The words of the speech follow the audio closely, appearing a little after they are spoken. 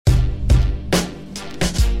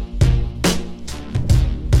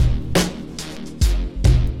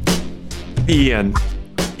Ian,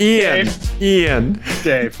 Dave, Ian,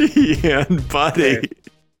 buddy. Dave.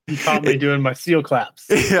 You caught me doing my seal claps.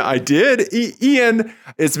 I did. Ian,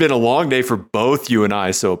 it's been a long day for both you and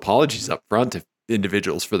I, so apologies up front to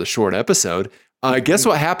individuals for the short episode. Guess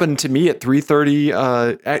what happened to me at 3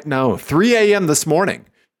 a.m. this morning?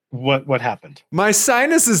 What happened? My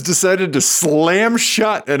sinuses decided to slam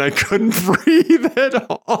shut and I couldn't breathe at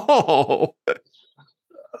all.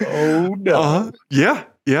 Oh, no. Yeah.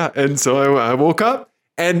 And so I woke up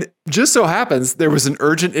and just so happens there was an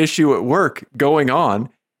urgent issue at work going on.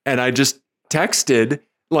 And I just texted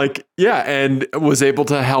and was able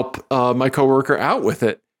to help my coworker out with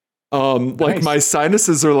it. Nice. My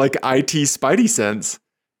sinuses are like IT Spidey sense.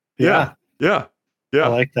 Yeah. I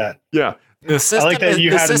like that. Yeah. The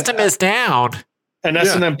system is down. An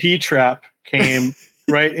SNMP trap came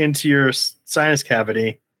right into your sinus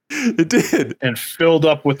cavity. It did. And filled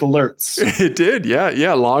up with alerts. It did.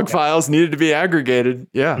 Yeah. Log files needed to be aggregated.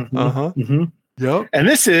 Yeah. Mm-hmm. Mm-hmm. Yep. And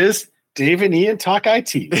this is Dave and Ian Talk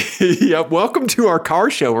IT. Yeah. Welcome to our car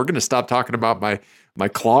show. We're going to stop talking about my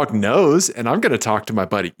clogged nose and I'm going to talk to my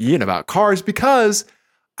buddy Ian about cars because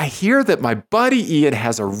I hear that my buddy Ian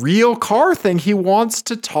has a real car thing he wants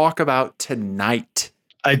to talk about tonight.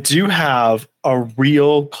 I do have a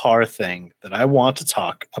real car thing that I want to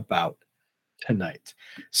talk about tonight.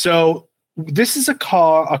 So this is a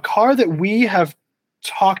car that we have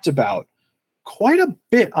talked about quite a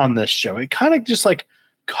bit on this show. It kind of just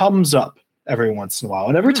comes up every once in a while.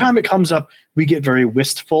 And every time it comes up, we get very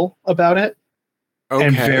wistful about it. Okay.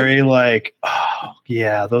 And very oh,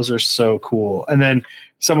 yeah, those are so cool. And then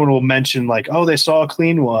someone will mention oh, they saw a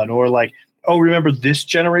clean one or oh, remember this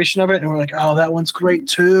generation of it? And we're like, oh, that one's great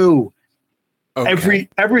too. Okay.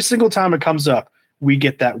 Every single time it comes up, we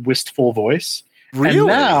get that wistful voice. Really? And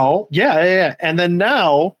now, yeah. And then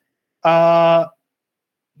now, the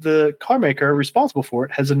car maker responsible for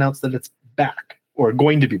it has announced that it's back or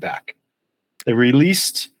going to be back. They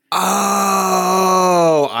released.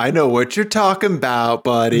 Oh, I know what you're talking about,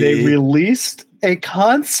 buddy. They released a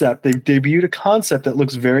concept. They debuted a concept that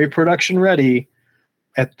looks very production ready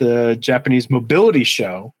at the Japanese Mobility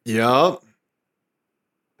Show. Yep.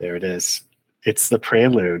 There it is. It's the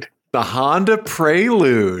Prelude. The Honda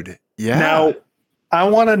Prelude. Yeah. Now, I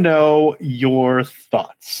want to know your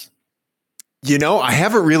thoughts. I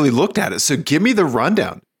haven't really looked at it, so give me the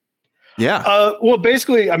rundown. Yeah. Well,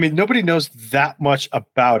 basically, nobody knows that much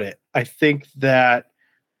about it. I think that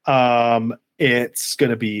it's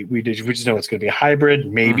going to be, we just know it's going to be a hybrid,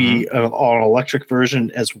 maybe an all-electric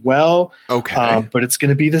version as well. Okay. But it's going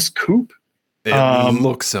to be this coupe. It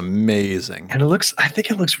looks amazing. And I think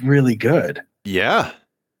it looks really good. Yeah.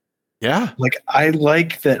 Yeah. I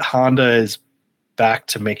like that Honda is back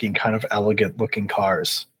to making kind of elegant looking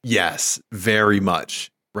cars. Yes, very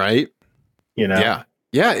much. Right. Yeah.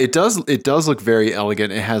 Yeah, it does look very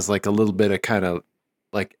elegant. It has a little bit of kind of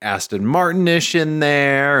Aston Martin-ish in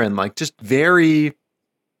there and just very,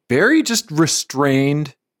 very just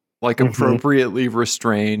restrained, appropriately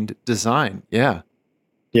restrained design. Yeah.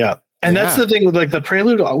 Yeah. And that's the thing with the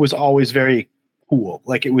Prelude was always very cool.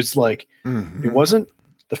 It was it wasn't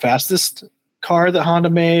the fastest car that Honda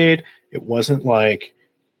made. It wasn't it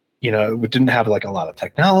didn't have a lot of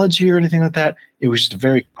technology or anything like that. It was just a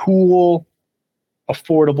very cool,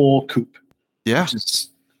 affordable coupe. Yeah. Which is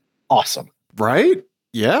awesome. Right?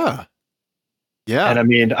 Yeah. Yeah.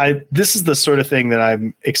 And this is the sort of thing that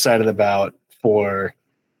I'm excited about for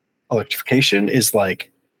electrification is we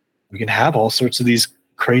can have all sorts of these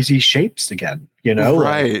crazy shapes again,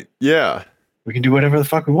 Right. Yeah. We can do whatever the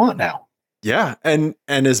fuck we want now. Yeah. And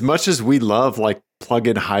as much as we love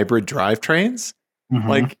plug-in hybrid drivetrains,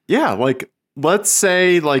 let's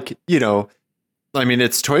say it's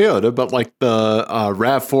Toyota, but the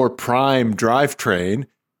RAV4 Prime drivetrain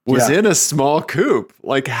was in a small coupe.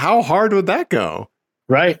 How hard would that go?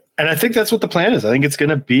 Right. And I think that's what the plan is. I think it's going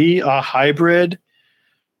to be a hybrid,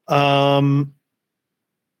 a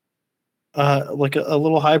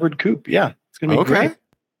little hybrid coupe. Yeah. It's going to be great.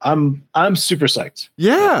 I'm super psyched.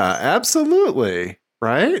 Yeah, absolutely.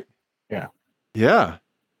 Right? Yeah. Yeah.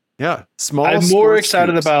 Yeah. Small. I'm more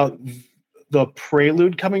excited about the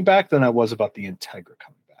Prelude coming back than I was about the Integra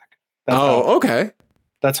coming back. Okay.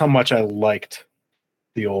 That's how much I liked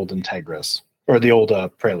the old Integras or the old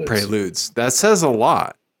Preludes. That says a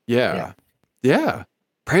lot. Yeah.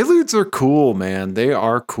 Preludes are cool, man. They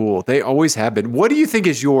are cool. They always have been. What do you think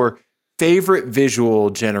is your favorite visual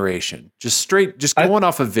generation? Just going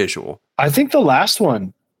off of visual. I think the last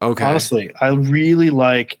one. Okay. Honestly, I really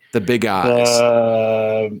like the big eyes.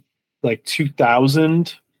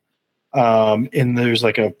 2000 And there's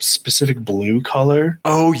like a specific blue color.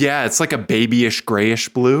 Oh yeah, it's like a babyish grayish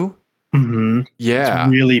blue. Mm-hmm. Yeah,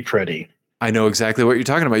 it's really pretty. I know exactly what you're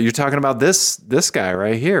talking about. You're talking about this guy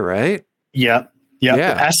right here, right? Yep.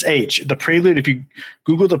 Yeah. The SH, the Prelude. If you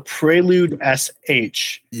Google the Prelude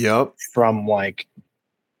SH, Yep. from like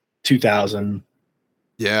 2000,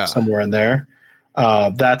 yeah, somewhere in there.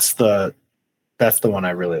 That's the one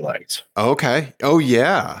I really liked. Okay. Oh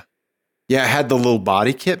yeah. Yeah, it had the little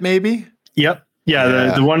body kit, maybe. Yep.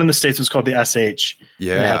 Yeah. The one in the States was called the SH.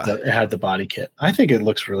 Yeah. It had the body kit. I think it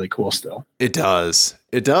looks really cool still. It does.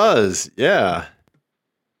 It does. Yeah.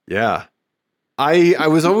 Yeah. I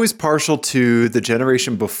was always partial to the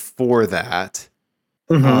generation before that.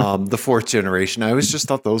 Mm-hmm. The fourth generation. I always just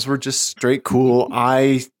thought those were just straight cool.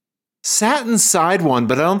 I sat inside one,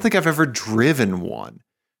 but I don't think I've ever driven one.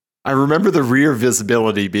 I remember the rear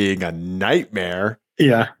visibility being a nightmare.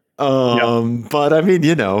 Yeah. But I mean,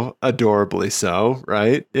 adorably so,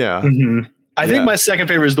 right? Yeah. Mm-hmm. I think my second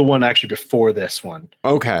favorite is the one actually before this one.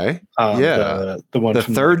 Okay. Yeah. The one the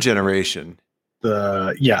from third generation.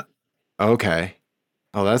 Okay.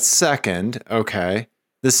 Oh, that's second. Okay.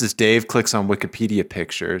 This is Dave clicks on Wikipedia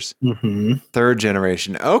pictures. Mm-hmm. Third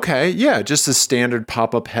generation. Okay. Yeah. Just the standard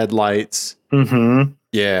pop-up headlights. Mm-hmm.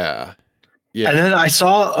 Yeah. Yeah. And then I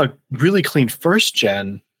saw a really clean first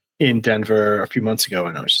gen in Denver a few months ago,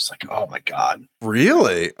 and I was just like, oh my God.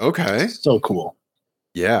 Really? Okay. So cool.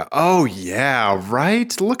 Yeah. Oh, yeah.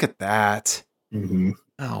 Right. Look at that. Mm-hmm.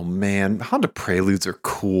 Oh, man. Honda Preludes are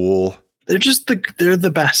cool. They're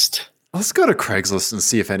the best. Let's go to Craigslist and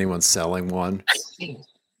see if anyone's selling one.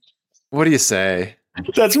 What do you say?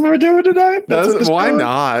 That's what we're doing tonight. Why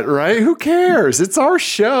not? Right? Who cares? It's our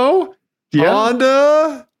show. Yeah.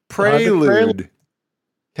 Honda Prelude.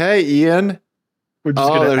 Hey, Ian. We're just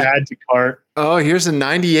going to add to cart. Oh, here's a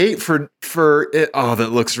 98 for it. Oh,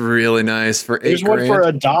 that looks really nice for $8,000. There's one for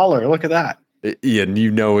 $1. Look at that. Ian,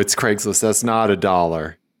 it's Craigslist. That's not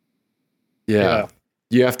 $1. Yeah.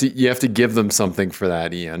 You have to give them something for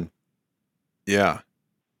that, Ian. Yeah.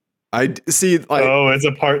 I see. Like, oh, it's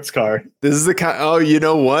a parts car. This is the kind. Oh, you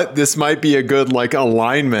know what? This might be a good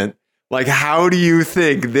alignment. Like, how do you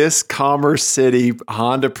think this Commerce City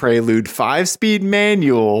Honda Prelude 5-speed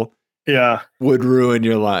manual would ruin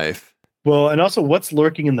your life? Well, and also what's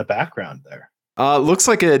lurking in the background there? Looks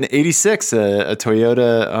like an 86, a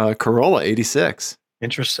Toyota Corolla 86.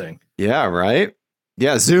 Interesting. Yeah, right?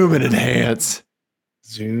 Yeah, zoom and enhance.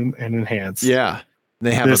 Zoom and enhance. Yeah.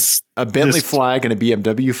 They have a Bentley flag and a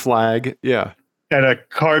BMW flag. Yeah. And a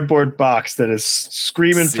cardboard box that is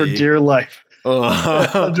screaming for dear life.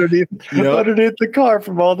 Underneath the car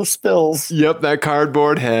from all the spills. Yep, that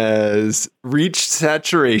cardboard has reached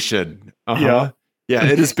saturation. Yeah,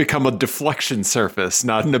 it has become a deflection surface,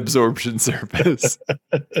 not an absorption surface.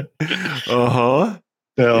 Oh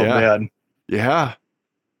man. Yeah.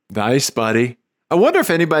 Nice, buddy. I wonder if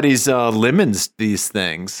anybody's lemons these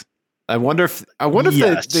things. I wonder if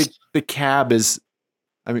the cab is.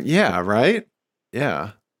 I mean, yeah, right.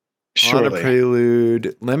 Yeah. Surely. Honda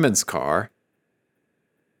Prelude Lemons car.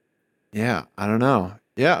 Yeah, I don't know.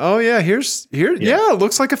 Yeah. Oh, yeah. Here. Yeah. It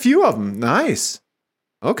looks like a few of them. Nice.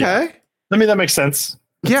 Okay. Yeah. I mean, that makes sense.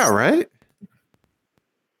 Yeah. Right.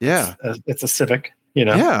 Yeah. It's a Civic.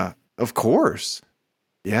 Yeah. Of course.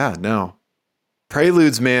 Yeah. No.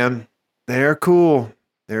 Preludes, man. They're cool.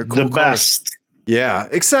 They're cool. The best. Yeah.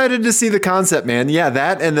 Excited to see the concept, man. Yeah.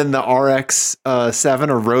 That and then the RX 7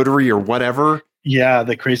 or rotary or whatever. Yeah.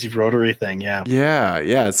 The crazy rotary thing. Yeah. Yeah.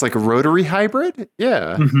 Yeah. It's like a rotary hybrid.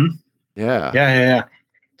 Yeah. Mm-hmm. Yeah.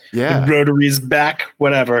 Yeah. The rotary's back.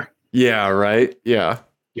 Whatever. Yeah. Right. Yeah.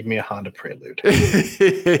 Give me a Honda Prelude.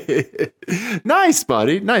 Nice,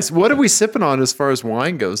 buddy. Nice. What are we sipping on as far as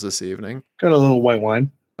wine goes this evening? Got a little white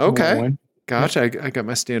wine. Okay. White wine. Gosh, I got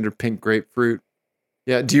my standard pink grapefruit.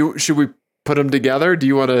 Yeah. Should we put them together? Do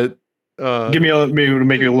you want to maybe to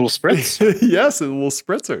make it a little spritz? Yes, a little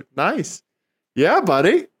spritzer. Nice. Yeah,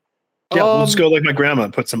 buddy. Yeah, we'll just go like my grandma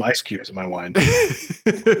and put some ice cubes in my wine.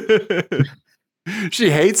 She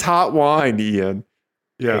hates hot wine, Ian.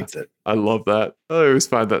 Yeah. Hates it. I love that. I always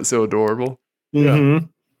find that so adorable.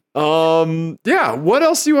 Mm-hmm. Yeah. What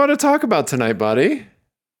else do you want to talk about tonight, buddy?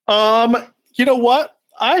 You know what?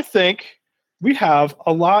 I think we have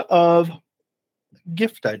a lot of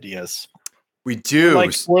gift ideas. We do.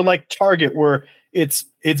 We're like Target, where it's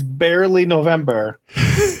barely November.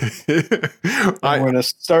 We're gonna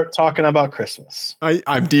start talking about Christmas.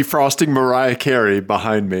 I'm defrosting Mariah Carey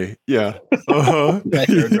behind me. Yeah. Uh-huh.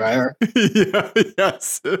 Hair dryer. Yeah.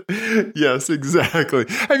 Yes, exactly.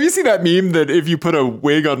 Have you seen that meme that if you put a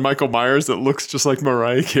wig on Michael Myers, it looks just like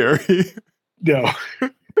Mariah Carey? No.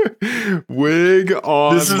 Wig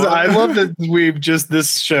on. I love that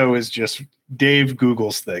this show is just Dave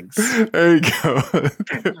Googles things. There you go.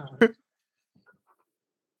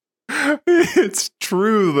 It's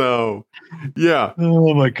true though. Yeah.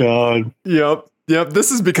 Oh my God. Yep.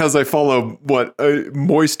 This is because I follow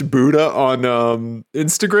Moist Buddha on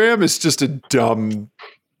Instagram. It's just a dumb,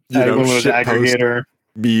 shit aggregator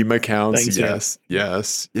meme accounts. Thanks,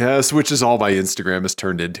 yes. Which is all my Instagram has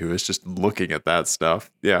turned into. Is just looking at that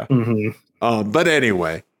stuff. Yeah. Mm-hmm. But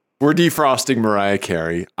anyway, we're defrosting Mariah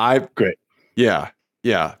Carey. Great. Yeah.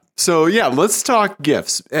 So let's talk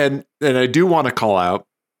gifts, and I do want to call out.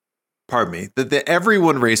 Pardon me. The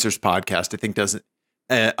Everyone Racers podcast, I think, does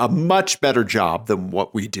a much better job than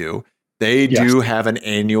what we do. They do have an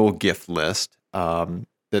annual gift list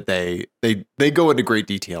that they go into great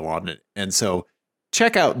detail on it, and so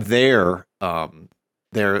check out their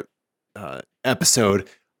episode.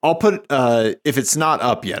 I'll put if it's not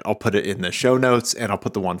up yet, I'll put it in the show notes, and I'll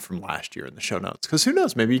put the one from last year in the show notes because who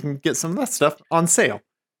knows, maybe you can get some of that stuff on sale.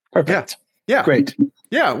 Perfect. Yeah. Great.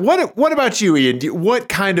 Yeah. What about you, Ian? What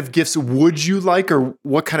kind of gifts would you like, or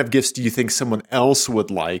what kind of gifts do you think someone else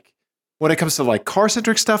would like when it comes to like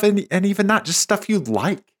car-centric stuff and even not just stuff you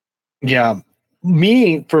like? Yeah.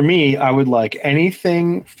 For me, I would like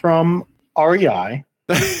anything from REI,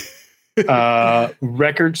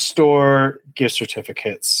 record store gift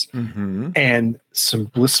certificates, and some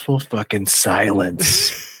blissful fucking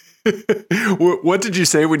silence. What did you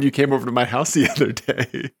say when you came over to my house the other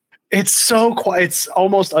day? It's so quiet. It's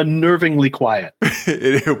almost unnervingly quiet.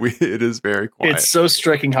 It is very quiet. It's so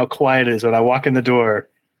striking how quiet it is when I walk in the door.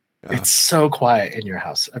 Yeah. It's so quiet in your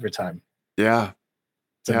house every time. Yeah.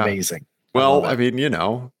 It's amazing. Well, I mean,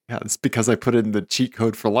 it's because I put in the cheat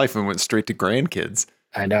code for life and went straight to grandkids.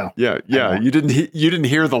 I know. Yeah. I know. You didn't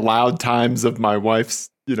hear the loud times of my wife's,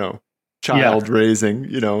 child raising,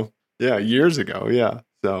 years ago. Yeah.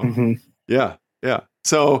 So, yeah.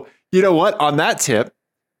 So, you know what? On that tip,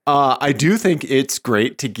 I do think it's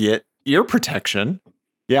great to get ear protection.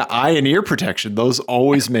 Yeah, eye and ear protection. Those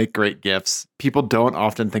always make great gifts. People don't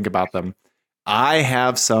often think about them. I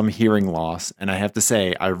have some hearing loss, and I have to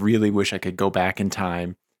say, I really wish I could go back in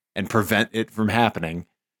time and prevent it from happening.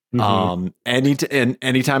 Anytime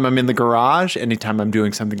I'm in the garage, anytime I'm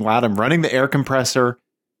doing something loud, I'm running the air compressor.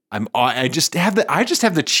 I just have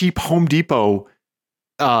the cheap Home Depot,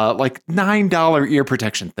 like $9 ear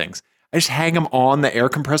protection things. I just hang them on the air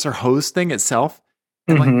compressor hose thing itself.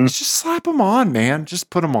 And just slap them on, man. Just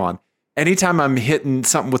put them on. Anytime I'm hitting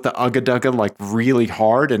something with the Ugga Dugga like really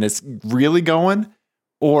hard and it's really going,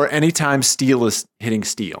 or anytime steel is hitting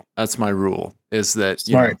steel. That's my rule. Is that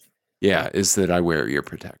is that I wear ear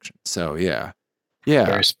protection. So yeah.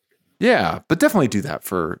 But definitely do that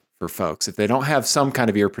for folks if they don't have some kind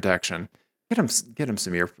of ear protection. Get them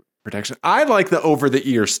some ear protection. I like the over the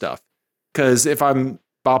ear stuff because if I'm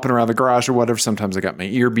bopping around the garage or whatever, sometimes I got my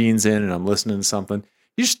ear beans in and I'm listening to something.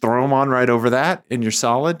 You just throw them on right over that and you're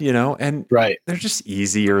solid, and they're just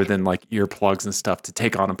easier than like earplugs and stuff to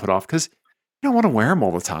take on and put off because you don't want to wear them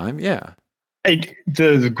all the time. Yeah. And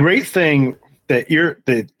the great thing that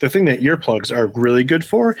the thing that earplugs are really good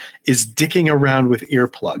for is dicking around with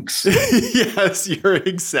earplugs. Yes, you're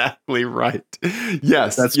exactly right.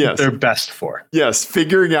 Yes. That's what they're best for. Yes.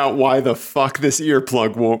 Figuring out why the fuck this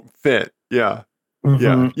earplug won't fit. Yeah.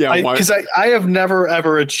 Yeah. Because I have never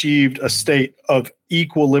ever achieved a state of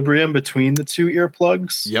equilibrium between the two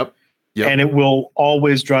earplugs. Yep. And it will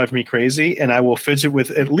always drive me crazy, and I will fidget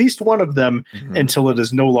with at least one of them until it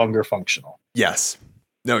is no longer functional. Yes.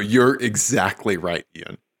 No, you're exactly right,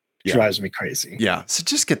 Ian. Yeah. Drives me crazy. Yeah. So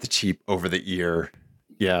just get the cheap over the ear.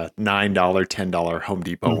 Yeah. $9, $10 Home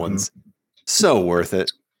Depot ones. So worth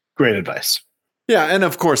it. Great advice. Yeah, and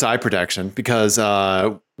of course, eye protection, because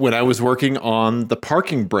when I was working on the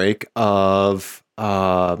parking brake of,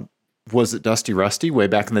 was it Dusty Rusty way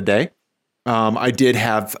back in the day? I did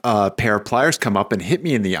have a pair of pliers come up and hit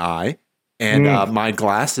me in the eye, and my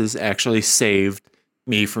glasses actually saved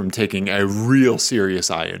me from taking a real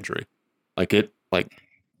serious eye injury. It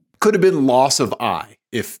could have been loss of eye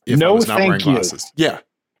if I was not wearing glasses. Yeah.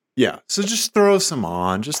 So just throw some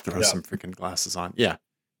on. Just throw some freaking glasses on. Yeah.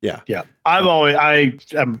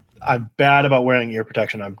 I'm bad about wearing ear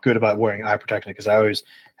protection. I'm good about wearing eye protection because I always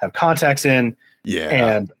have contacts in. Yeah.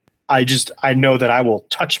 And I know that I will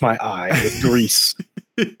touch my eye with grease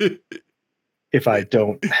if I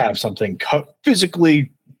don't have something physically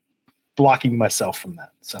blocking myself from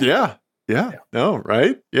that. So yeah. No,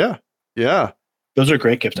 right? Yeah. Those are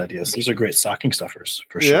great gift ideas. These are great stocking stuffers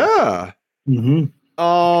for sure. Yeah.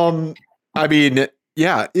 Mm-hmm. I mean,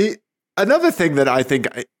 yeah. another thing that I think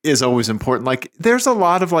is always important, like there's a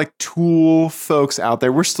lot of like tool folks out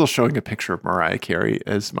there. We're still showing a picture of Mariah Carey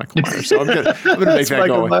as Michael Myers, so I'm gonna make that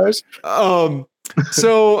go away.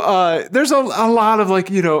 So there's a lot of like,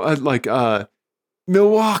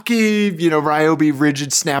 Milwaukee, Ryobi,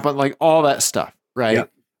 rigid snap-on, like all that stuff, right? Yeah.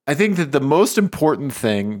 I think that the most important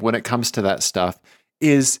thing when it comes to that stuff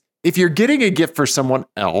is if you're getting a gift for someone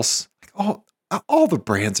else, all the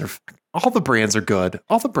brands are good. All the brands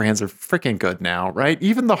are freaking good now, right?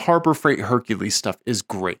 Even the Harbor Freight Hercules stuff is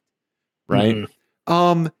great, right?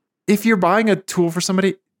 Mm-hmm. If you're buying a tool for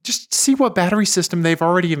somebody, just see what battery system they've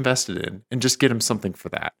already invested in and just get them something for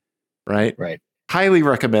that, right? Right. Highly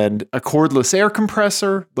recommend a cordless air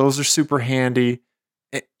compressor. Those are super handy.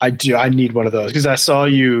 I need one of those because I saw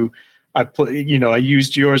you. I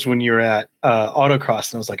used yours when you were at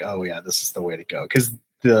Autocross, and I was like, oh yeah, this is the way to go. Because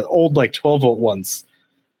the old like 12-volt ones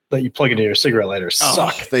that you plug into your cigarette lighter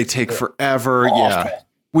suck. They take forever. Awful. Yeah.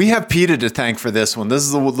 We have PETA to thank for this one. This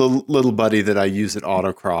is the little buddy that I use at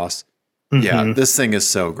Autocross. Mm-hmm. Yeah, this thing is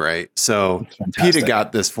so great. So PETA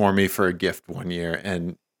got this for me for a gift one year,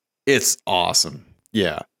 and it's awesome.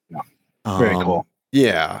 Yeah. Very cool.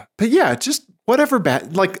 Yeah. But yeah, just whatever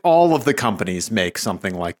like all of the companies make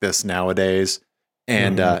something like this nowadays.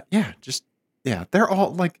 And they're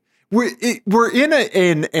all like we're in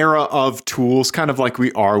an era of tools kind of like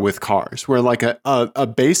we are with cars, where like a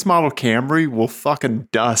base model Camry will fucking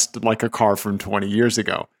dust like a car from 20 years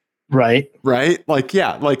ago. Right. Right? Like,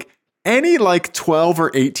 yeah, like any like 12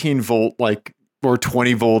 or 18 volt, like, or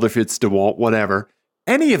 20 volt if it's DeWalt, whatever,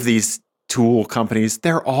 any of these tool companies,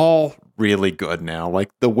 they're all really good now. Like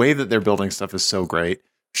the way that they're building stuff is so great.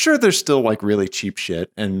 Sure, there's still like really cheap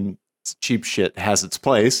shit, and cheap shit has its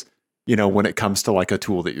place, when it comes to like a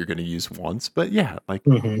tool that you're going to use once. But yeah, like,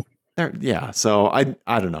 so I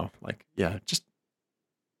don't know. Like,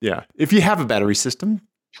 if you have a battery system,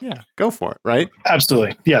 go for it. Right.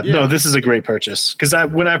 Absolutely. Yeah. No, this is a great purchase. Cause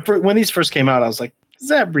when these first came out, I was like, does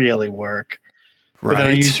that really work? Right. But then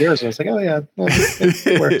I used yours and I was like, oh yeah,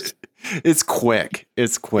 it works. It's quick.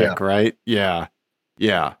 Right? Yeah.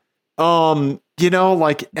 Yeah.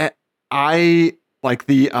 Like I like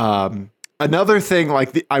the, another thing,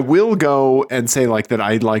 like I will go and say like that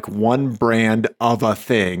I like one brand of a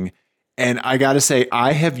thing. And I got to say,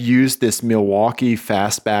 I have used this Milwaukee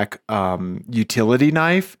Fastback utility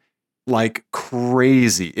knife like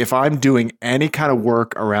crazy. If I'm doing any kind of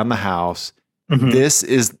work around the house, this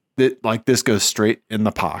goes straight in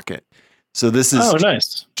the pocket. So this is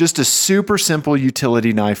nice. Just a super simple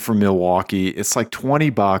utility knife from Milwaukee. It's like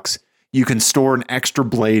 $20. You can store an extra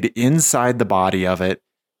blade inside the body of it,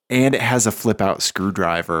 and it has a flip out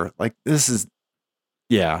screwdriver. Like this is,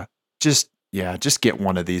 just get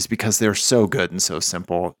one of these because they're so good and so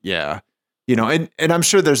simple. Yeah. And I'm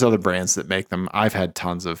sure there's other brands that make them. I've had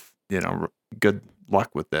tons of, good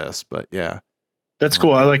luck with this, but yeah. That's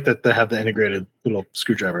cool. I like that they have the integrated little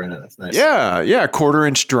screwdriver in it. That's nice. Yeah,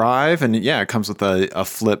 1/4-inch drive, and it comes with a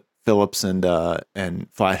flip Phillips and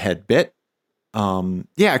flathead bit.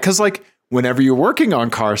 Because like whenever you're working on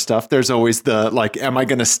car stuff, there's always the like, am I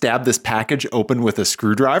going to stab this package open with a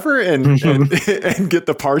screwdriver and get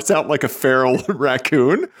the parts out like a feral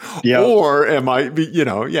raccoon? Yeah. Or am I,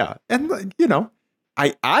 and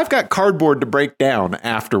I've got cardboard to break down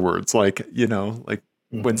afterwards, like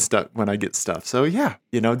when I get stuff. So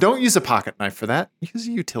don't use a pocket knife for that. Use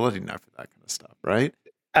a utility knife for that kind of stuff, right?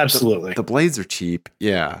 Absolutely. The blades are cheap.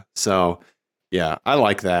 Yeah. So I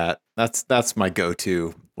like that. That's my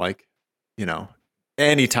go-to. Like,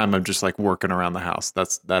 anytime I'm just like working around the house,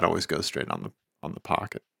 that always goes straight on the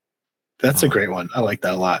pocket. That's a great one. I like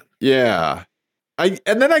that a lot. Yeah. And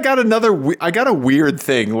then I got a weird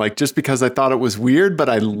thing, like just because I thought it was weird, but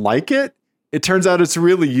I like it. It turns out it's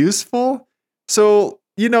really useful. So,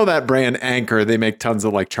 that brand Anchor, they make tons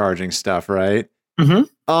of like charging stuff, right?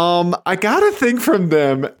 Mm-hmm. I got a thing from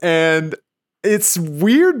them and it's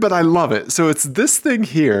weird, but I love it. So it's this thing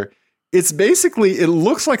here. It's basically, it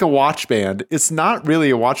looks like a watch band. It's not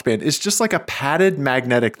really a watch band. It's just like a padded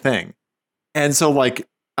magnetic thing. And so like,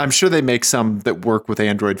 I'm sure they make some that work with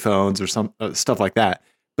Android phones or some stuff like that.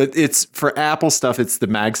 But it's for Apple stuff. It's the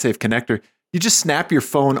MagSafe connector. You just snap your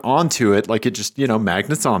phone onto it. Like it just,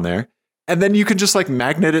 magnets on there. And then you can just like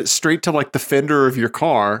magnet it straight to like the fender of your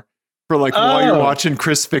car for like while you're watching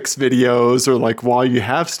Chris Fix videos or like while you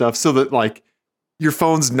have stuff so that like your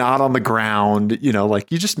phone's not on the ground,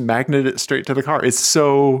 like you just magnet it straight to the car. It's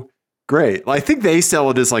so great. I think they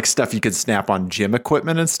sell it as like stuff you can snap on gym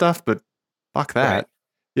equipment and stuff, but fuck that. Right.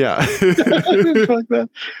 Yeah. Fuck that.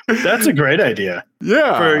 That's a great idea.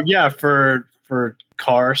 Yeah. For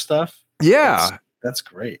car stuff. Yeah. That's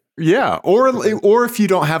great. Yeah, or if you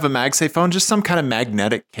don't have a MagSafe phone, just some kind of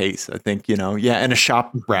magnetic case. I think and a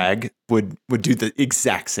shop rag would do the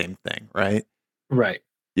exact same thing, right? Right.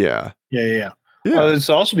 Yeah. Yeah. It's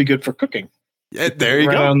also be good for cooking. Yeah, there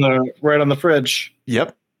you go. Right on the fridge.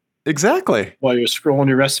 Yep. Exactly. While you're scrolling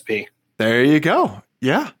your recipe. There you go.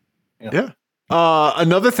 Yeah.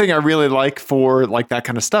 Another thing I really like for like that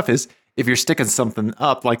kind of stuff is if you're sticking something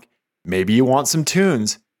up, like maybe you want some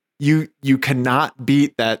tunes. You cannot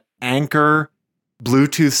beat that Anchor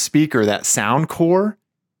Bluetooth speaker, that sound core.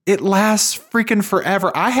 It lasts freaking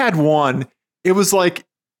forever. I had one. It was like,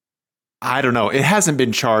 I don't know. It hasn't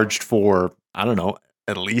been charged for, I don't know,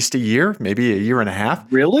 at least a year, maybe a year and a half.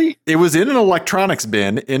 Really? It was in an electronics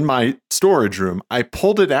bin in my storage room. I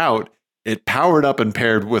pulled it out. It powered up and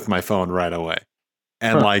paired with my phone right away.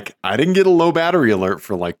 And like, I didn't get a low battery alert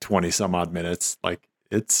for like 20 some odd minutes. Like,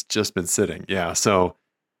 it's just been sitting. Yeah. So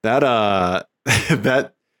that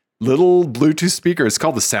that little Bluetooth speaker, it's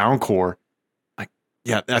called the Sound Core. Like,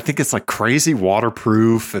 yeah, I think it's like crazy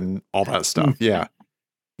waterproof and all that stuff. Yeah.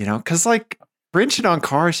 Because like for engine on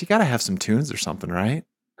cars, you got to have some tunes or something, right?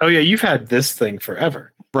 Oh yeah, you've had this thing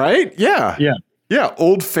forever. Right? Yeah. Yeah. Yeah,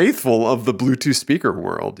 old faithful of the Bluetooth speaker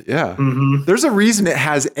world. Yeah. Mm-hmm. There's a reason it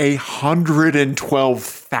has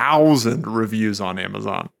 112,000 reviews on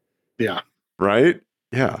Amazon. Yeah. Right?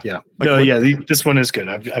 Yeah. Yeah. Like, this one is good.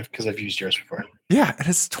 Because I've used yours before. Yeah, and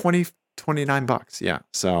it's $29. Yeah.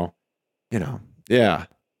 So, yeah.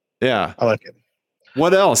 Yeah. I like it.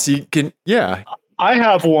 What else? You can I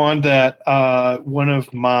have one that one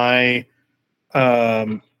of my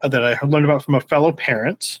that I learned about from a fellow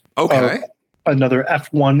parent. Okay. Another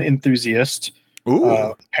F1 enthusiast.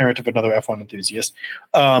 Ooh. Parent of another F1 enthusiast.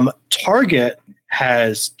 Target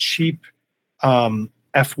has cheap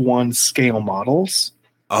F1 scale models.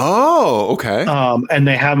 Oh, okay. And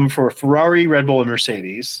they have them for Ferrari, Red Bull, and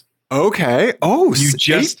Mercedes. Okay. Oh,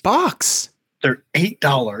 $8. They're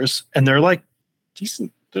 $8, and they're like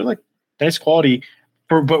decent. They're like nice quality.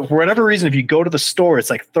 But for whatever reason, if you go to the store,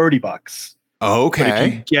 it's like $30. Okay. But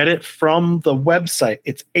if you get it from the website,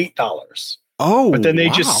 it's $8. Oh, but then they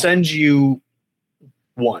just send you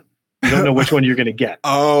one. You don't know which one you're going to get.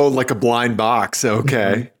 Oh, like a blind box.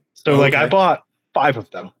 Okay. So like I bought 5 of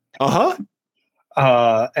them.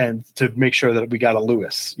 And to make sure that we got a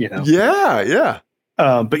Lewis, Yeah.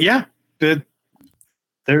 But yeah, they're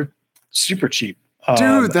super cheap.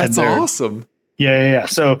 Dude, that's awesome. Yeah.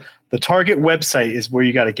 So the Target website is where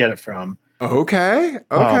you got to get it from. Okay.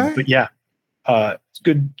 But yeah, it's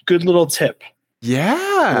good little tip.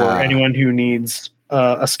 Yeah. For anyone who needs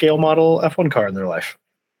a scale model F1 car in their life.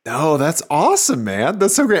 Oh, that's awesome, man.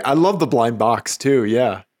 That's so great. I love the blind box too.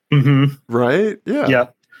 Yeah. Mm-hmm. Right? Yeah.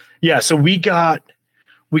 Yeah. So we got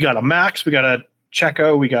a Max, we got a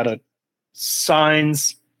Checo, we got a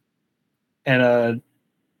Sainz, and a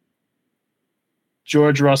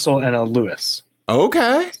George Russell, and a Lewis.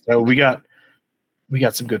 Okay. So we got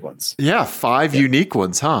some good ones. Yeah, 5 unique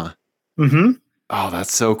ones, huh? Mm-hmm. Oh,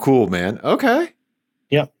 that's so cool, man. Okay.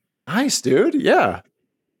 Yep. Nice, dude. Yeah.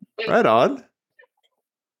 Right on.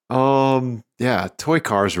 Yeah, toy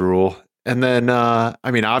cars rule. And then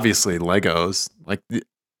obviously Legos, like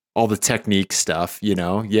all the technique stuff,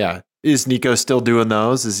 Yeah. Is Nico still doing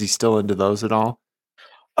those? Is he still into those at all?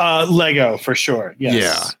 Lego for sure. Yes.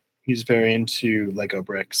 Yeah. He's very into Lego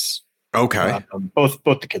bricks. Okay. Both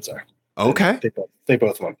the kids are. Okay. They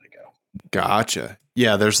both love Lego. Gotcha.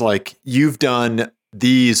 Yeah, there's like you've done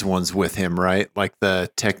these ones with him, right? Like the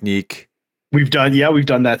technique. We've done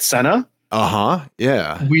that Senna.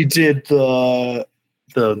 Yeah. We did the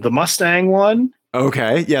Mustang one.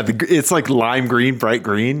 Okay. Yeah, it's like lime green, bright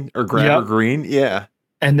green, or grabber green. Yeah.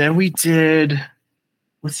 And then we did,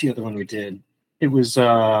 what's the other one we did? It was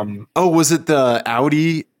was it the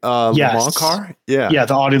Audi Le Mans car? Yeah. Yeah,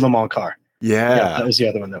 the Audi Le Mans car. Yeah. That was the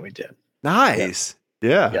other one that we did. Nice.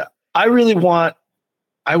 Yeah. I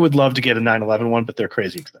would love to get a 911 one, but they're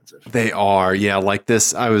crazy expensive. They are. Yeah, like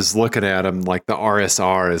this I was looking at them, like the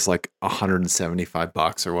RSR is like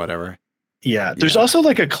 $175 or whatever. Yeah. There's also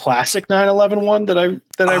like a classic 911 one that I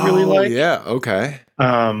really like. Yeah, okay.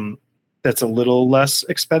 That's a little less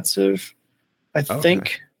expensive, I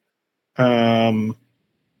think.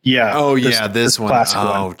 Yeah. Oh yeah, this one.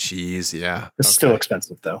 Oh geez, yeah. It's still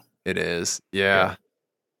expensive though. It is. Yeah.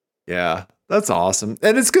 That's awesome.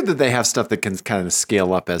 And it's good that they have stuff that can kind of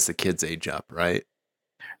scale up as the kids age up, right?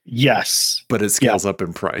 Yes. But it scales up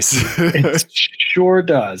in price. It sure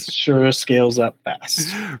does. Sure scales up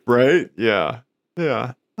fast. Right? Yeah.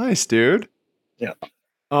 Nice, dude. Yeah.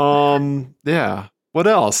 Yeah. What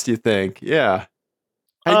else do you think? Yeah.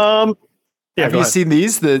 Have you seen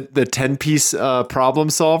these? The 10-piece problem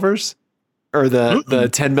solvers, or the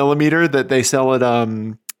 10 millimeter that they sell at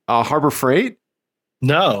Harbor Freight?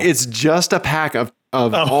 No, it's just a pack of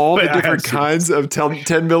all the different kinds of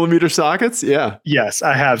 10 millimeter sockets. Yeah. Yes,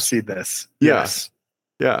 I have seen this. Yes.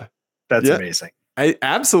 Yeah. That's amazing. I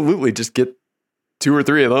absolutely just get 2 or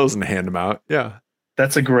 3 of those and hand them out. Yeah.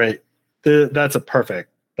 That's a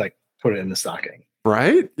perfect, like, put it in the stocking.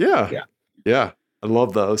 Right? Yeah. Yeah. Yeah. I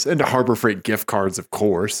love those. And the Harbor Freight gift cards, of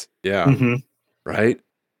course. Yeah. Mm-hmm. Right?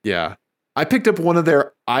 Yeah. I picked up one of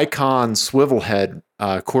their Icon swivel head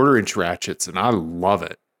 1/4-inch ratchets, and I love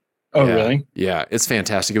it. Oh, really? Yeah. It's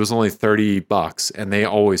fantastic. It was only $30, and they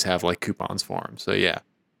always have like coupons for them. So yeah.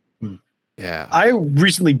 Yeah. I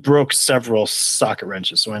recently broke several socket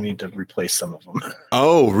wrenches, so I need to replace some of them.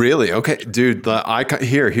 Oh, really? Okay, dude. The Icon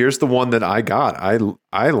here's the one that I got.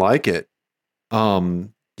 I like it.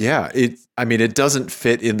 Yeah. It doesn't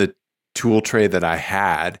fit in the tool tray that I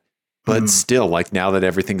had, but still, like, now that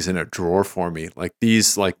everything's in a drawer for me, like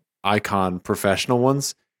these like Icon professional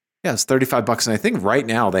ones, yeah, it's $35, and I think right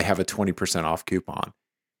now they have a 20% off coupon.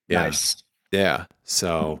 Yeah. Nice. Yeah.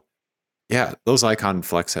 So, yeah, those Icon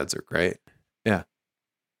flex heads are great. Yeah.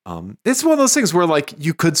 It's one of those things where, like,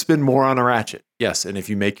 you could spend more on a ratchet. Yes. And if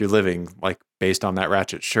you make your living, like, based on that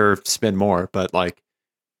ratchet, sure, spend more. But, like,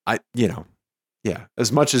 yeah,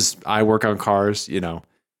 as much as I work on cars,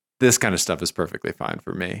 this kind of stuff is perfectly fine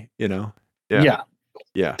for me, Yeah.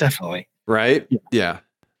 Yeah. Definitely. Right. Yeah.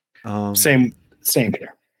 Same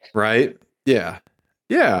here. Right. Yeah.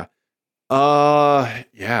 Yeah.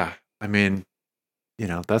 Yeah.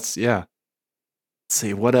 That's, yeah. Let's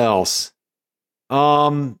see what else.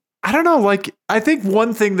 I don't know. Like, I think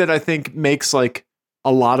one thing that I think makes like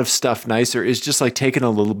a lot of stuff nicer is just like taking a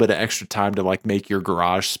little bit of extra time to like make your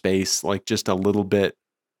garage space like just a little bit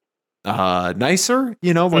nicer,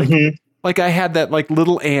 like I had that like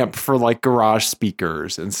little amp for like garage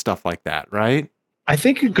speakers and stuff like that, right? I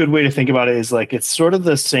think a good way to think about it is like it's sort of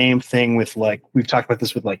the same thing with, like, we've talked about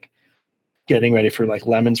this with like getting ready for like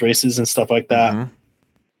Lemons races and stuff like that. Mm-hmm.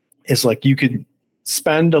 It's like you could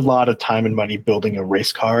spend a lot of time and money building a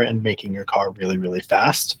race car and making your car really, really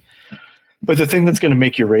fast. But the thing that's going to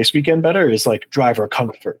make your race weekend better is like driver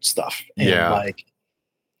comfort stuff and like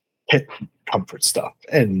pit comfort stuff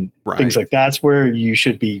and things like that's where you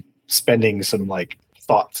should be spending some like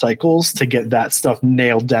thought cycles to get that stuff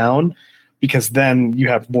nailed down, because then you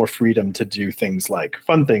have more freedom to do fun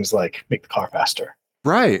things like make the car faster.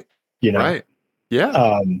 Right. Right.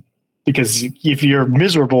 Yeah. Because if you're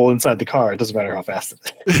miserable inside the car, it doesn't matter how fast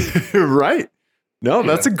it is. Right. No,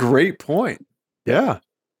 that's a great point. Yeah.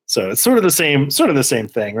 So it's sort of the same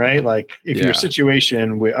thing, right? Like if your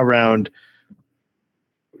situation around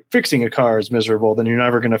fixing a car is miserable, then you're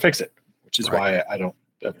never going to fix it, which is why I don't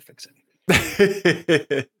ever fix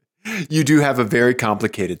it. You do have a very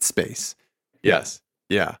complicated space. Yes.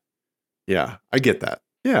 Yeah. Yeah. I get that.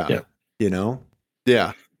 Yeah.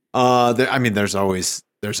 Yeah. There's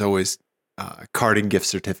always karting gift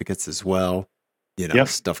certificates as well,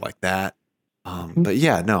 stuff like that. But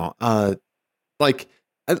yeah, no, like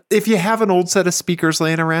if you have an old set of speakers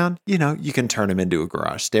laying around, you can turn them into a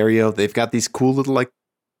garage stereo. They've got these cool little like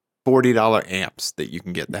 $40 amps that you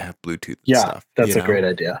can get that have Bluetooth and stuff. That's a great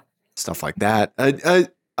idea. Stuff like that.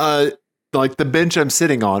 Like the bench I'm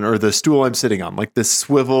sitting on or the stool I'm sitting on, like this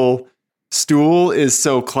swivel stool is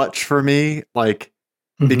so clutch for me. Like,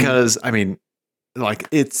 because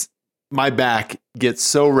it's my back gets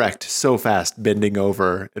so wrecked so fast bending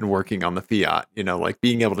over and working on the Fiat, like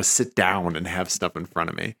being able to sit down and have stuff in front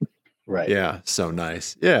of me. Right. Yeah. So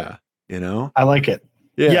nice. Yeah. I like it.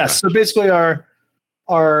 Yeah. So basically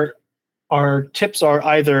our tips are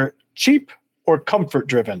either cheap or comfort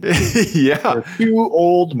driven. Yeah. For 2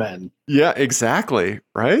 old men. Yeah, exactly.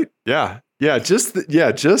 Right. Yeah. Yeah. Just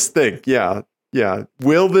think. Yeah. Yeah.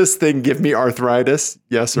 Will this thing give me arthritis?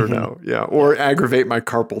 Yes or no? Yeah. Or aggravate my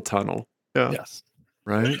carpal tunnel. Yeah. Yes.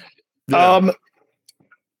 Right. Yeah.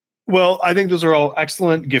 Well, I think those are all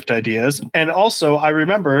excellent gift ideas. And also I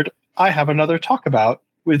remembered I have another talk about,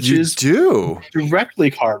 which is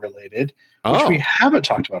directly car related, which we haven't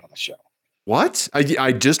talked about on the show. What?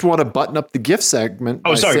 I just want to button up the gift segment.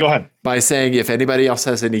 Oh, sorry. Go ahead. By saying if anybody else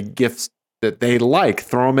has any gifts that they like,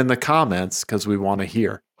 throw them in the comments because we want to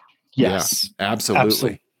hear. Yes. Yeah,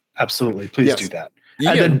 absolutely. Absolutely. Please do that.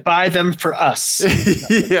 And then buy them for us.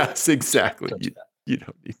 Yes, exactly. You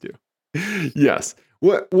don't need to. Yes.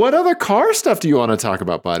 What other car stuff do you want to talk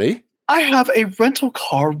about, buddy? I have a rental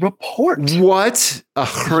car report. What? A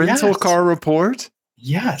rental car report?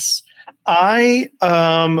 Yes. I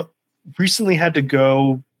recently had to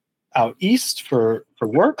go out east for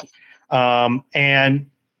work. And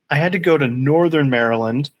I had to go to Northern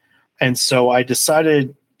Maryland. And so I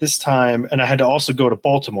decided this time, and I had to also go to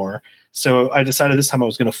Baltimore. So I decided this time I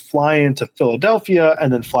was going to fly into Philadelphia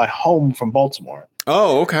and then fly home from Baltimore.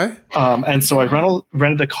 Oh, okay. And so I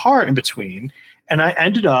rented a car in between, and I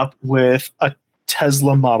ended up with a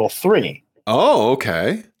Tesla Model 3. Oh,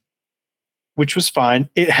 okay. Which was fine.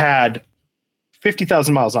 It had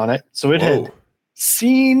 50,000 miles on it. So it had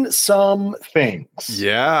seen some things.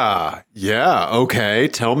 Yeah. Yeah. Okay.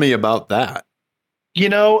 Tell me about that.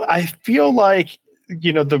 I feel like,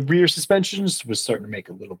 the rear suspensions was starting to make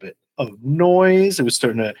a little bit of noise. It was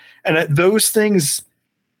starting to, and those things,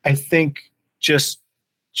 I think, just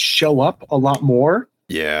show up a lot more.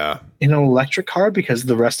 Yeah. In an electric car because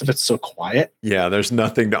the rest of it's so quiet. Yeah. There's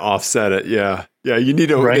nothing to offset it. Yeah. Yeah.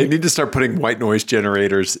 They need to start putting white noise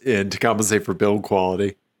generators in to compensate for build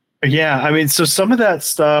quality. Yeah. I mean, so some of that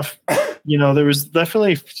stuff, there was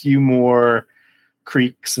definitely a few more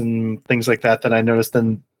creaks and things like that I noticed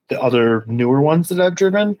than the other newer ones that I've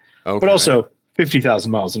driven. Okay. But also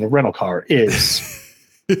 50,000 miles in a rental car is,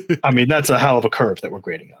 I mean, that's a hell of a curve that we're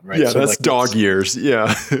grading on, right? Yeah. So that's dog years.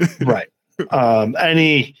 Yeah. Right.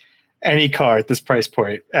 Any car at this price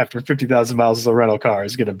point after 50,000 miles as a rental car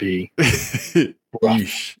is going to be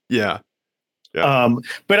rough. Yeah.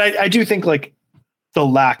 But I do think like the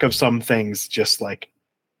lack of some things, just like,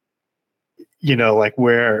 like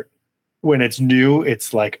where when it's new,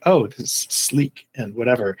 it's like, oh, this is sleek and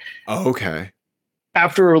whatever. Oh, okay.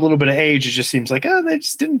 After a little bit of age, it just seems like, oh, they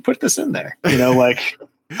just didn't put this in there. Like,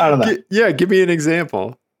 I don't know. Yeah. Give me an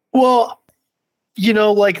example. Well,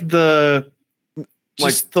 like the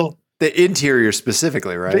interior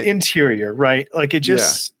specifically, right? The interior, right? Like it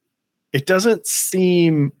it doesn't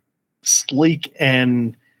seem sleek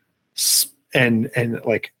and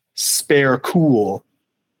like spare cool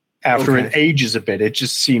after it ages a bit. It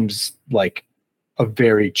just seems like a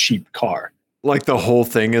very cheap car. Like the whole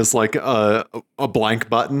thing is like a blank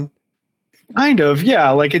button. Kind of, yeah.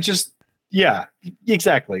 Like it just, yeah,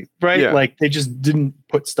 exactly, right? Yeah. Like they just didn't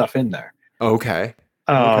put stuff in there. Okay.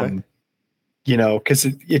 Because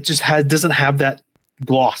it just doesn't have that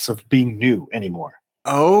gloss of being new anymore.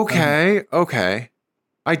 Okay. Okay.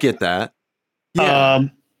 I get that. Yeah.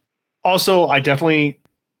 Also, I definitely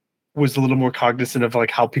was a little more cognizant of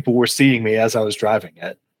like how people were seeing me as I was driving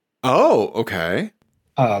it. Oh, okay.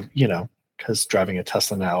 Because driving a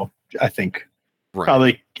Tesla now, I think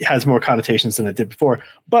probably has more connotations than it did before.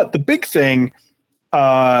 But the big thing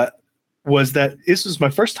was that this was my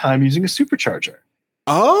first time using a supercharger.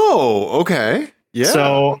 Oh, okay. Yeah.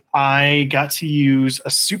 So I got to use a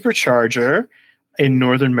supercharger in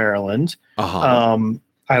Northern Maryland.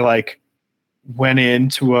 I went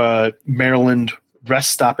into a Maryland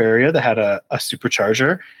rest stop area that had a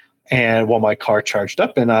supercharger, and while my car charged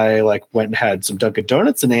up, and I went and had some Dunkin'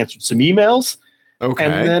 Donuts and answered some emails. Okay.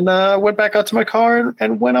 And then went back out to my car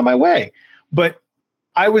and went on my way. But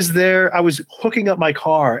I was there. I was hooking up my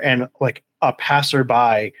car, and a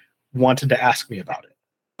passerby wanted to ask me about it.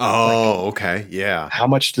 Oh, okay. Yeah. How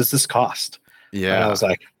much does this cost? Yeah. And I was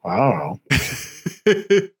like, I don't know.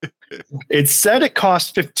 It said it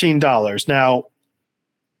cost $15. Now,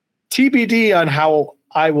 TBD on how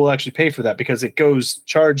I will actually pay for that, because it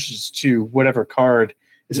charges to whatever card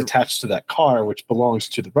is attached to that car, which belongs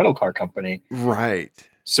to the rental car company. Right.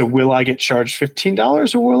 So will I get charged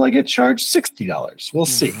 $15 or will I get charged $60? We'll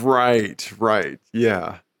see. Right.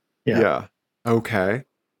 Yeah. Okay.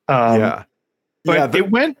 Yeah. But it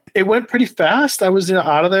went pretty fast. I was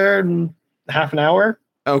out of there in half an hour.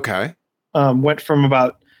 Okay. Went from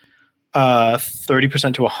about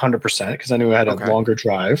 30% to 100% because I knew I had a longer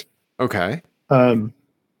drive. Okay.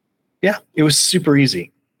 Yeah, it was super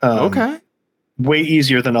easy. Okay. Way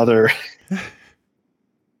easier than other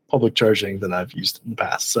public charging that I've used in the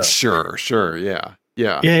past. So sure. Yeah.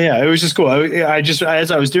 It was just cool. I just, as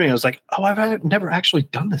I was doing, I was like, oh, I've never actually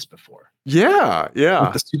done this before. Yeah.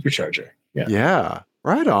 With the supercharger. Yeah.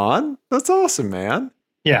 Right on. That's awesome, man.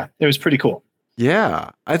 Yeah, it was pretty cool. Yeah.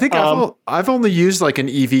 I think I've only used an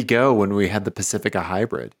EV Go when we had the Pacifica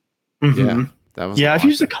hybrid. Mm-hmm. Yeah. That was I've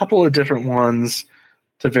used a couple of different ones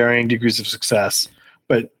to varying degrees of success,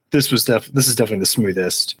 but this is definitely the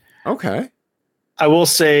smoothest. Okay. I will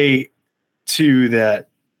say too that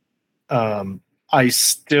I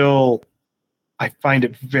find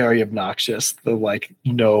it very obnoxious, the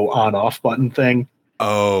no on off button thing.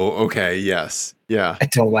 Oh, okay. Yes. Yeah. I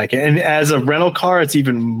don't like it. And as a rental car, it's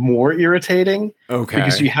even more irritating. Okay.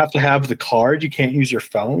 Because you have to have the card. You can't use your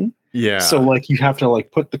phone. Yeah. So you have to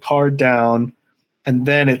put the card down, and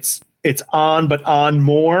then it's on, but on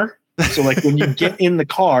more. So when you get in the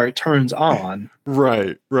car, it turns on.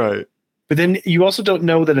 Right. but then you also don't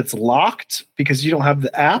know that it's locked because you don't have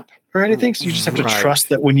the app or anything. So you just have to trust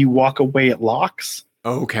that when you walk away, it locks.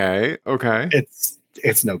 Okay.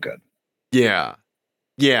 It's no good. Yeah.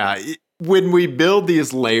 When we build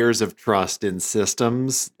these layers of trust in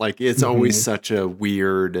systems, like it's always such a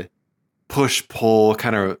weird push-pull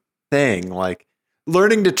kind of thing. Like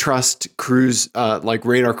learning to trust cruise, like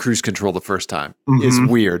radar cruise control the first time is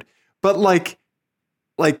weird. But like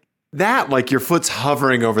that, like your foot's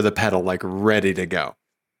hovering over the pedal, like ready to go.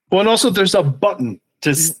 Well, and also there's a button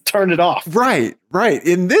to turn it off. Right.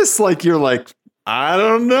 In this, like you're like, I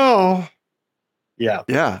don't know. Yeah.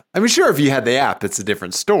 I mean, sure, if you had the app, it's a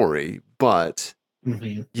different story. But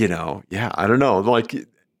you know, I don't know. Like,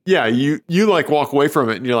 you like walk away from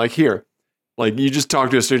it and you're like, here. Like you just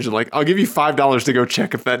talk to a stranger, like, I'll give you $5 to go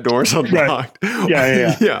check if that door's unlocked. Right.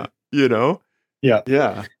 Yeah. You know?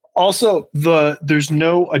 Yeah. Also, there's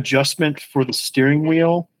no adjustment for the steering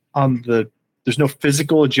wheel there's no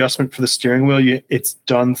physical adjustment for the steering wheel. It's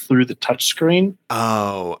done through the touch screen.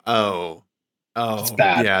 Oh. It's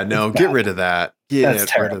bad. Yeah, no, get rid of that.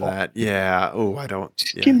 Get rid of that. Yeah. Oh, I don't.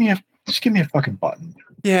 Just give me a fucking button.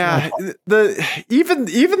 Yeah, even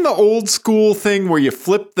the old school thing where you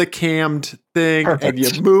flip the cammed thing and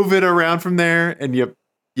you move it around from there and you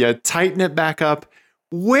tighten it back up.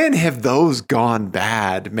 When have those gone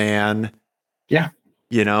bad, man? Yeah.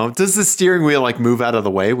 You know, does the steering wheel like move out of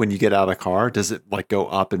the way when you get out of the car? Does it like go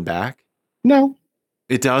up and back? No.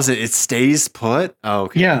 It doesn't. It stays put? Oh,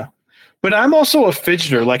 okay. Yeah. But I'm also a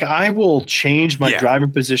fidgeter. Like I will change my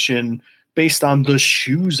driving position based on the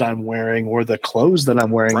shoes I'm wearing or the clothes that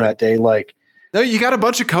I'm wearing that day. Like, no, you got a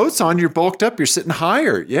bunch of coats on. You're bulked up. You're sitting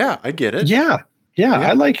higher. Yeah, I get it. Yeah.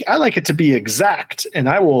 I like it to be exact, and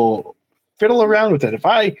I will fiddle around with it. If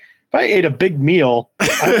I ate a big meal,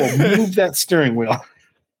 I will move that steering wheel.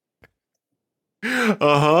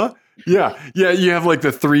 Yeah. You have like the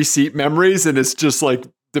 3-seat memories, and it's just like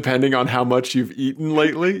depending on how much you've eaten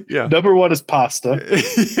lately. Yeah. Number 1 is pasta.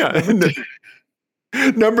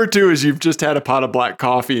 Number 2 is you've just had a pot of black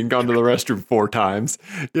coffee and gone to the restroom 4 times.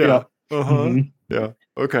 Yeah. Yeah.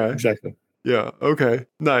 Okay. Exactly. Yeah. Okay.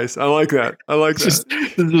 Nice. I like that. This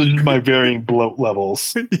is my varying bloat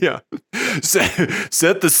levels. Yeah.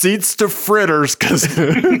 Set the seats to fritters because. Set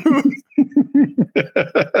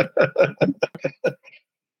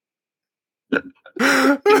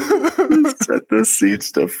the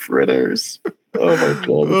seats to fritters. Oh my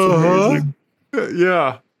god, that's amazing.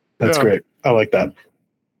 Yeah. That's great. I like that.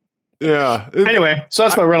 Yeah. Anyway, so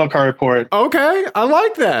that's my rental car report. Okay. I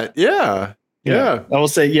like that. Yeah. I will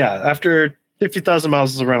say, after 50,000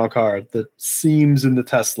 miles of a rental car, the seams in the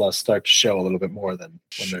Tesla start to show a little bit more than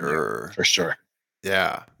when they're new, for sure.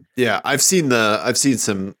 Yeah. I've seen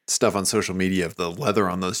some stuff on social media of the leather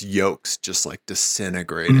on those yokes just like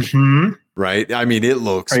disintegrating. Right? I mean, it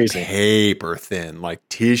looks crazy. Paper thin, like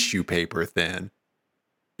tissue paper thin.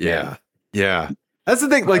 Yeah. That's the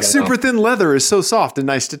thing. Like super thin leather is so soft and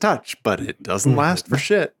nice to touch, but it doesn't last for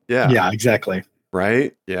shit. Yeah, exactly.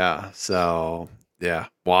 Right? Yeah. So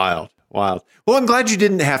wild. Well, I'm glad you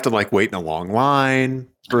didn't have to like wait in a long line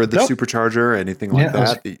for the supercharger or anything like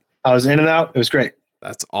that. I was in and out. It was great.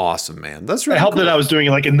 That's awesome, man. That's really It helped cool. that I was doing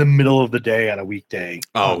it like in the middle of the day on a weekday.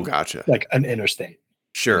 Oh, gotcha. Like an interstate.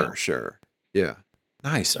 Sure. Yeah.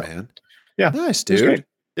 Nice, man. Yeah. Nice, dude.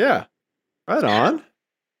 Yeah. Right on.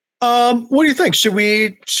 What do you think? Should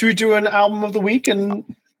we do an album of the week? And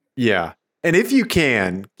yeah. And if you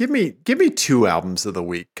can, give me 2 albums of the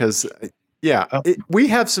week, because we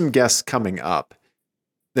have some guests coming up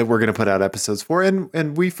that we're going to put out episodes for,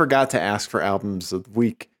 and we forgot to ask for albums of the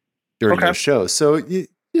week during the show. So you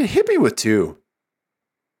hit me with 2.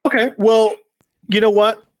 Okay. Well, you know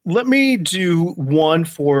what? Let me do one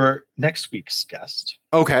for next week's guest.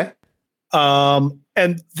 Okay.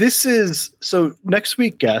 And this is next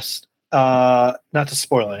week's guest, not to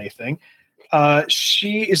spoil anything.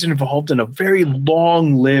 She is involved in a very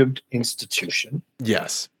long-lived institution.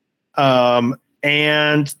 Yes. And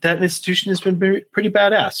that institution has been pretty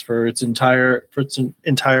badass for its entire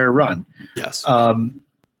run. Yes.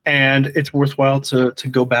 And it's worthwhile to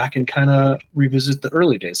go back and kind of revisit the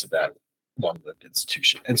early days of that long-lived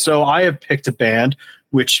institution. And so I have picked a band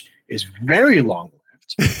which is very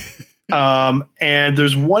long-lived. And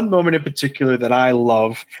there's one moment in particular that I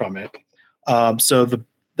love from it. So the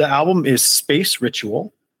album is Space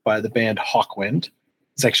Ritual by the band Hawkwind.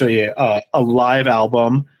 It's actually a live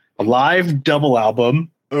album, a live double album.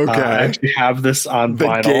 Okay. I actually have this on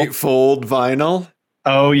vinyl. The gatefold vinyl.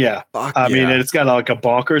 Oh yeah. I mean, it's got like a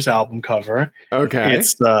bonkers album cover. Okay.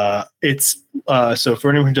 It's so for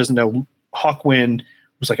anyone who doesn't know, Hawkwind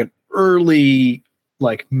was like an early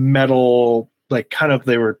like metal, like kind of,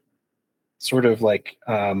 they were sort of like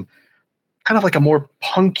kind of like a more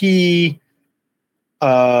punky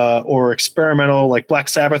or experimental, like Black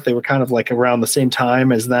Sabbath. They were kind of like around the same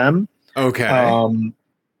time as them. Okay.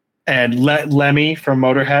 And Lemmy from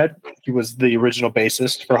Motorhead, he was the original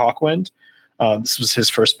bassist for Hawkwind. This was his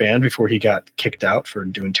first band before he got kicked out for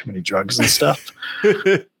doing too many drugs and stuff.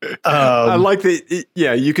 I like that.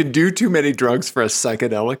 Yeah, you can do too many drugs for a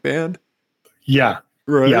psychedelic band. Yeah.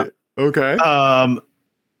 Right. Yeah. Okay.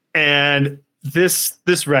 And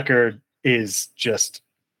this record is just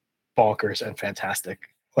bonkers and fantastic.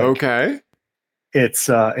 Like, okay. It's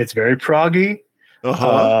very proggy.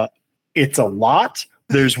 It's a lot.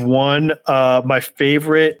 There's one, my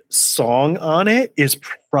favorite song on it is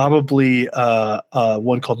probably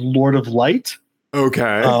one called Lord of Light.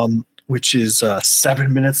 Okay. Which is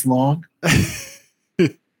 7 minutes long.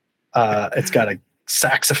 It's got a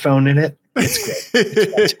saxophone in it. It's great.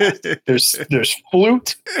 It's fantastic. There's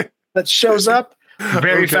flute that shows up.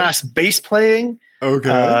 Very fast bass playing.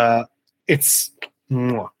 Okay. It's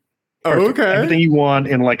perfect. Okay. Everything you want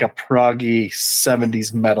in like a proggy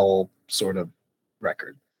 70s metal sort of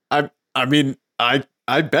record. I mean, I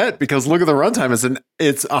bet, because look at the runtime.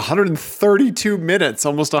 It's 132 minutes,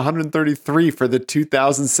 almost 133 for the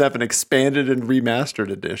 2007 expanded and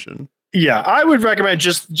remastered edition. Yeah, I would recommend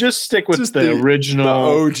just stick with the original, the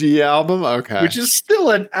OG album. Okay, which is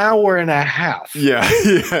still an hour and a half. Yeah,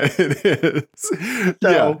 it is.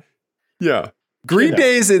 So, yeah. Green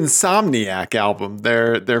Day's Insomniac album,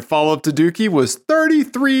 their follow-up to Dookie, was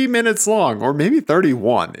 33 minutes long, or maybe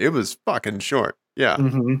 31. It was fucking short. Yeah.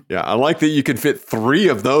 Mm-hmm. Yeah. I like that you can fit 3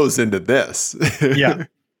 of those into this. Yeah.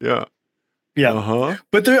 Yeah. Yeah. Uh-huh.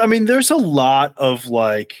 But there's a lot of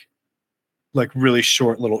like really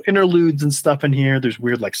short little interludes and stuff in here. There's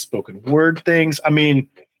weird like spoken word things. I mean,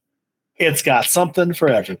 it's got something for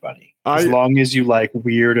everybody. As long as you like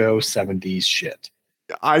weirdo 70s shit.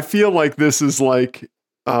 I feel like this is like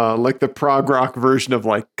the prog rock version of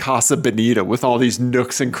like Casa Bonita, with all these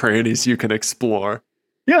nooks and crannies you can explore.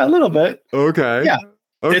 Yeah, a little bit. Okay. Yeah.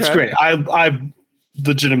 Okay. It's great. I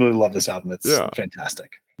legitimately love this album. It's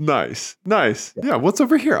fantastic. Nice. Yeah. What's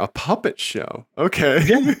over here? A puppet show. Okay.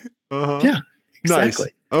 Yeah. Uh-huh. Yeah. Exactly.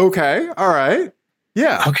 Nice. Okay. All right.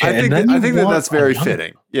 Yeah. Okay. I think that's very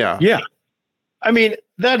fitting. Yeah. Yeah. I mean,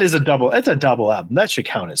 it's a double album. That should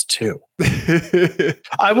count as 2.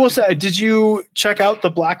 I will say, did you check out the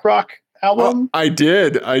Black Rock album? I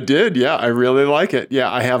did. Yeah. I really like it. Yeah.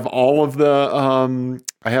 I have all of the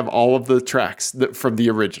tracks from the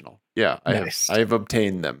original. Yeah. Nice. I have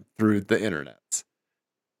obtained them through the internet.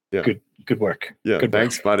 Yeah. Good work. Yeah. Good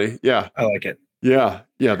thanks, work. buddy. Yeah. I like it. Yeah.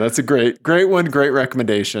 Yeah. That's a great one. Great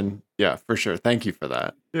recommendation. Yeah, for sure. Thank you for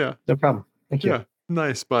that. Yeah. No problem. Thank you. Yeah.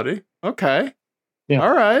 Nice, buddy. Okay. Yeah.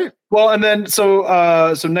 All right. Well, and then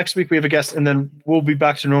so next week we have a guest, and then we'll be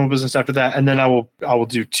back to normal business after that, and then I will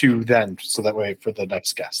do 2 then, so that way for the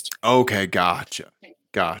next guest. Okay. Gotcha.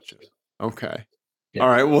 Okay. Yeah. All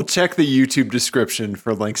right. We'll check the YouTube description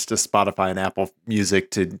for links to Spotify and Apple Music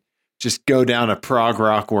to just go down a prog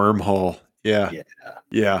rock wormhole. Yeah.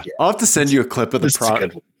 I'll have to send you a clip of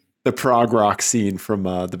the prog rock scene from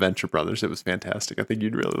the Venture Brothers. It was fantastic. I think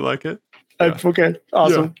you'd really like it. Yeah. Okay.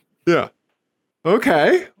 Awesome. Yeah.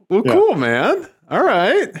 Okay. Well, cool, man. All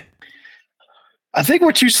right. I think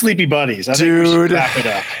we're 2 sleepy buddies. I think we should wrap it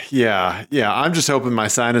up. Yeah. I'm just hoping my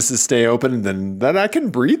sinuses stay open and then that I can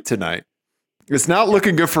breathe tonight. It's not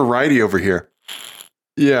looking good for Righty over here.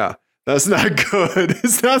 Yeah. That's not good.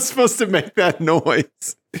 It's not supposed to make that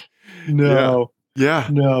noise. No. Yeah.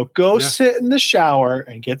 No. Go sit in the shower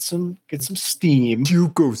and get some steam. You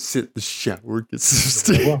go sit in the shower, get some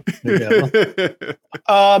steam.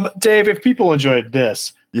 Dave, if people enjoyed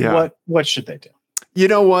this, what should they do? You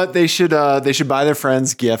know what? They should buy their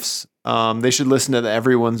friends gifts. They should listen to the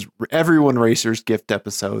Everyone Racers gift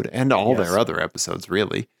episode and all their other episodes,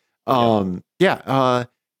 really. You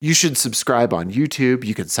should subscribe on YouTube.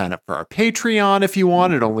 You can sign up for our Patreon if you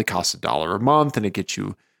want. It only costs $1 a month, and it gets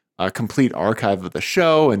you a complete archive of the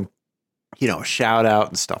show and, a shout out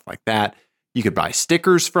and stuff like that. You could buy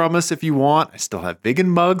stickers from us if you want. I still have vegan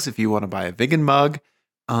mugs if you want to buy a vegan mug.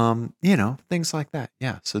 Things like that.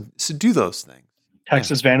 Yeah. So do those things.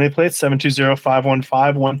 Texas Vanity Plates,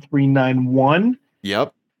 720-515-1391.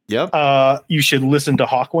 Yep. You should listen to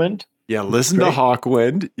Hawkwind. Yeah, listen to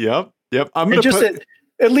Hawkwind. Yep. I'm going to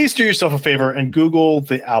at least do yourself a favor and Google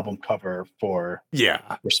the album cover for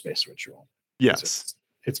Space Ritual. Yes.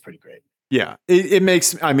 It's pretty great. Yeah. It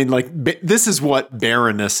makes, this is what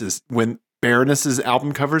Baroness is, when Baroness's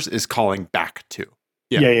album covers is calling back to.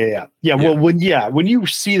 Yeah. Well, when you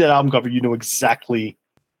see that album cover, you know exactly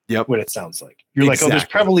what it sounds like. You're like, oh, there's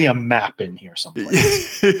probably a map in here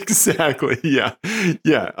someplace. Exactly. Yeah.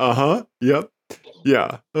 Uh-huh. Yep.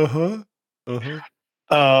 Yeah. Uh-huh.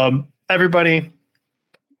 Everybody,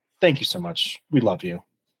 thank you so much. We love you.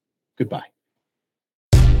 Goodbye.